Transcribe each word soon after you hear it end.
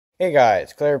Hey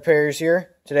guys, ClayRepairs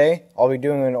here. Today I'll be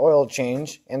doing an oil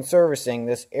change and servicing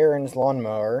this Ariens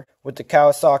lawnmower with the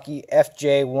Kawasaki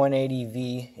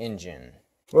FJ180V engine.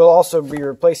 We'll also be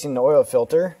replacing the oil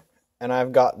filter, and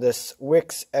I've got this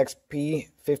Wix XP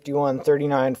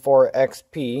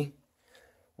 51394XP,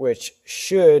 which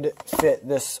should fit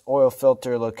this oil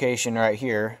filter location right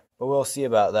here, but we'll see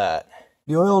about that.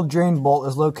 The oil drain bolt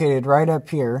is located right up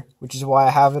here, which is why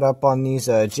I have it up on these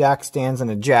jack stands and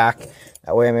a jack.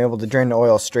 That way I'm able to drain the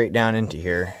oil straight down into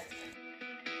here.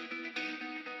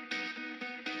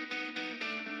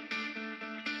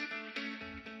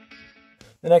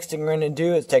 The next thing we're going to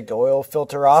do is take the oil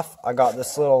filter off. I got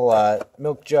this little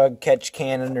milk jug catch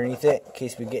can underneath it in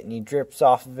case we get any drips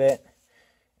off of it.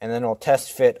 And then we'll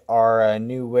test fit our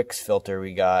new Wix filter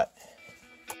we got.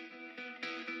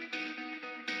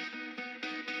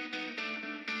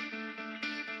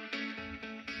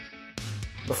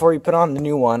 Before you put on the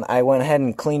new one, I went ahead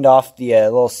and cleaned off the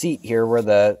little seat here where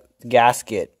the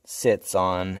gasket sits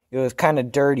on. It was kind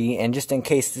of dirty, and just in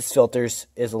case this filter is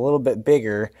a little bit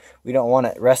bigger, we don't want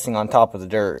it resting on top of the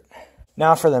dirt.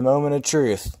 Now for the moment of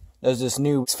truth. Does this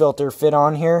new filter fit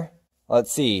on here?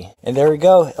 Let's see. And there we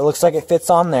go. It looks like it fits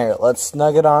on there. Let's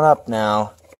snug it on up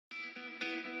now.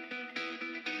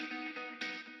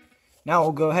 Now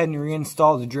we'll go ahead and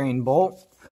reinstall the drain bolt.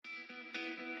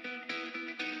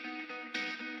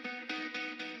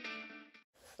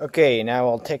 Okay, now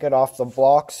I'll take it off the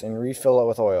blocks and refill it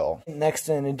with oil. Next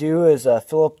thing to do is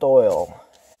fill up the oil.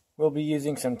 We'll be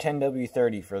using some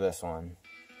 10W30 for this one.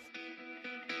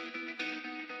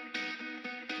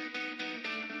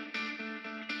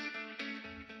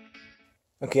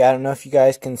 Okay, I don't know if you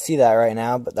guys can see that right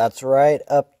now, but that's right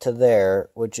up to there,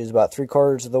 which is about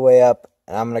 3/4 of the way up,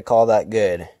 and I'm going to call that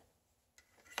good.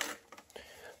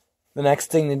 The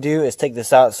next thing to do is take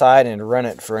this outside and run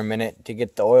it for a minute to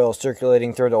get the oil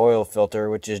circulating through the oil filter,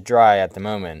 which is dry at the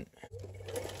moment.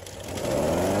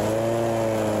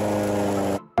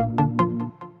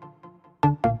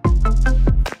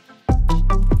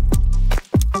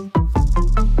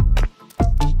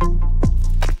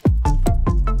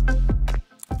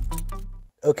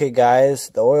 Okay guys,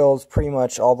 the oil is pretty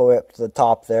much all the way up to the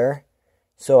top there,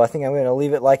 so I think I'm going to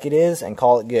leave it like it is and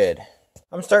call it good.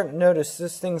 I'm starting to notice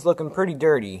this thing's looking pretty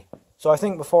dirty, so I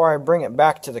think before I bring it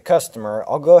back to the customer,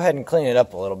 I'll go ahead and clean it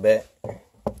up a little bit.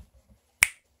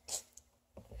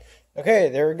 Okay,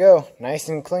 there we go. Nice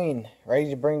and clean, ready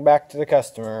to bring back to the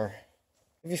customer.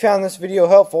 If you found this video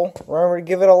helpful, remember to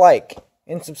give it a like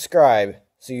and subscribe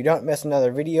so you don't miss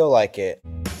another video like it.